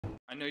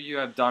know you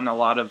have done a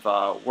lot of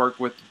work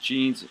with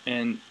genes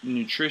and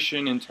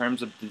nutrition in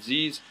terms of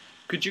disease.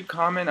 Could you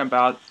comment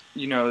about,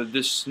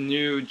 this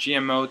new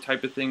GMO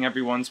type of thing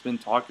everyone's been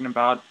talking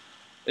about?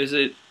 Is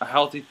it a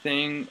healthy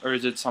thing, or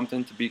is it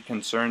something to be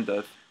concerned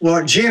of?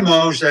 Well,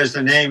 GMOs, as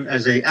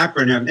the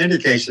acronym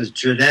indicates, is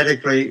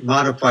genetically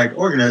modified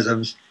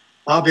organisms,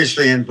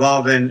 obviously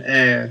involving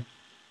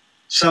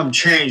some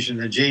change in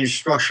the gene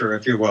structure,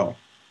 if you will,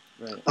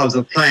 Right. of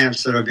the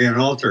plants that are being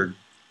altered.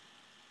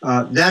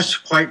 That's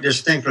quite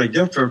distinctly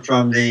different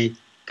from the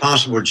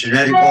possible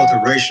genetic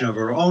alteration of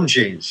our own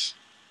genes.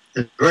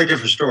 It's a very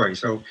different story.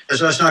 So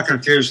let's not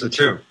confuse the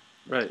two.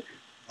 Right.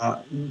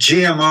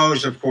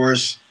 GMOs, of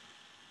course,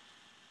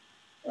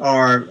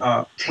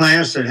 are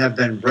plants that have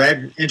been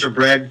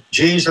interbred.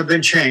 Genes have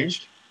been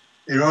changed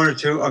in order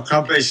to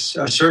accomplish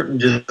a certain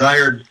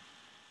desired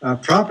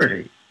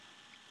property.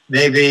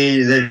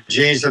 Maybe the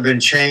genes have been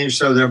changed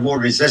so they're more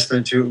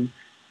resistant to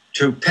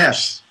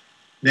pests.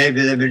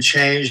 Maybe they've been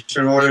changed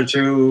in order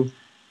to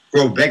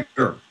grow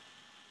bigger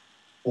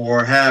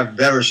or have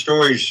better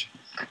storage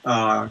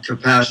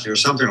capacity or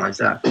something like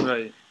that.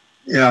 Right.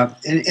 Yeah,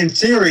 in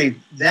theory,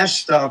 that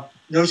stuff,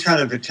 those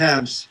kind of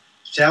attempts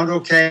sound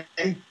okay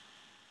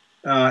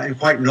and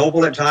quite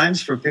noble at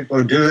times for people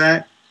who do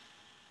that.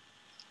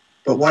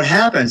 But what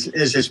happens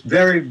is it's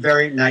very,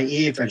 very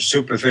naive and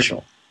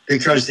superficial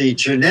because the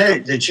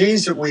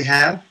genes that we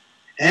have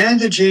and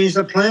the genes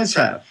that plants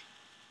have,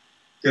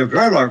 they're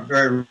a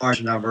very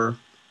large number,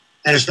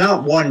 and it's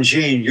not one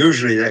gene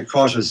usually that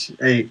causes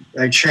a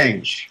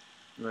change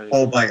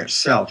all by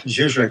itself. It's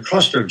usually a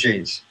cluster of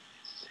genes.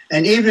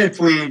 And even if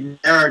we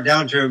narrow it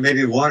down to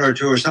maybe one or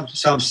two or some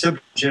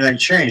simple genetic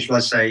change,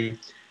 let's say,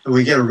 and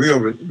we get a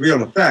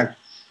real effect,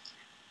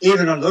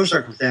 even under those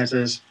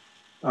circumstances,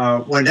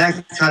 when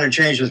that kind of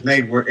change is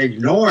made, we're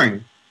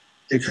ignoring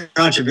the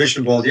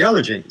contribution of all the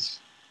other genes.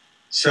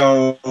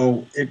 So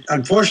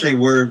unfortunately,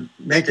 we're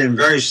making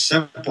very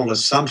simple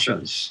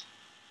assumptions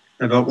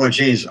about what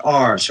genes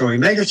are. So we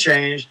make a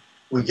change,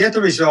 we get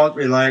the result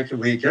we like, and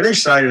we get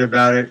excited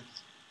about it.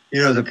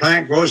 The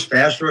plant grows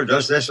faster, or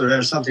does this or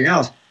does something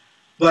else.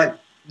 But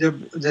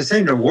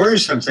the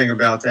worrisome thing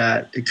about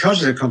that,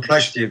 because of the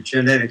complexity of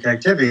genetic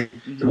activity,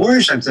 the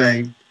worrisome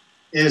thing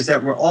is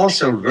that we're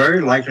also very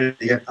likely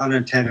to get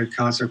unintended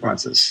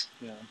consequences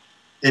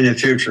in the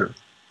future.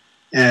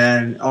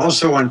 And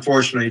also,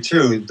 unfortunately,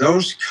 too,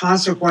 those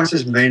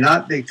consequences may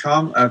not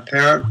become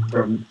apparent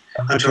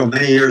until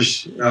many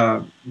years,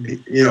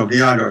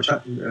 beyond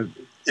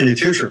in the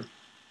future.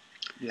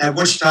 Yeah. At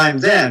which time,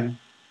 then,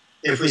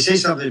 if we see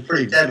something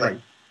pretty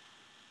deadly,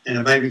 and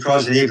it might be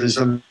causing even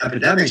some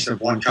epidemics of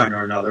one kind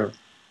or another,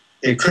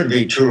 it could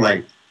be too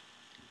late.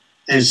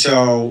 And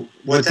so,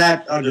 with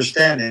that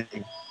understanding,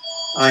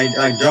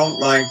 I don't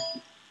like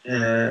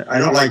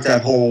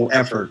that whole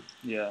effort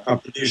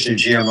of producing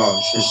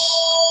GMOs.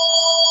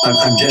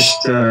 I'm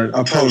just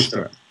opposed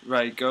to it.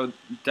 Right, go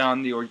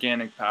down the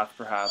organic path,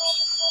 perhaps.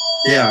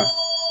 Yeah.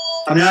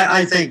 I mean,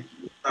 I think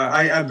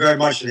I'm very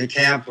much in the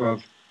camp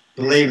of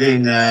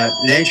believing that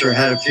nature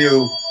had a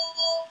few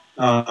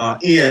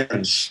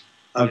eons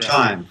of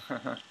time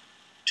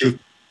to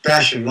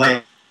fashion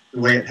life the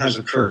way it has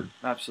occurred.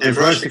 Absolutely. And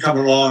for us to come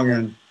along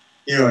and,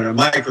 in a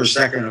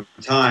microsecond of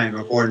time,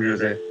 according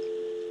to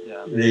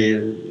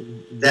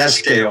that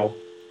scale,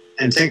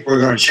 and think we're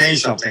going to change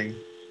something,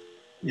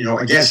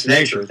 against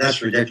nature,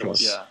 that's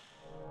ridiculous. Yeah.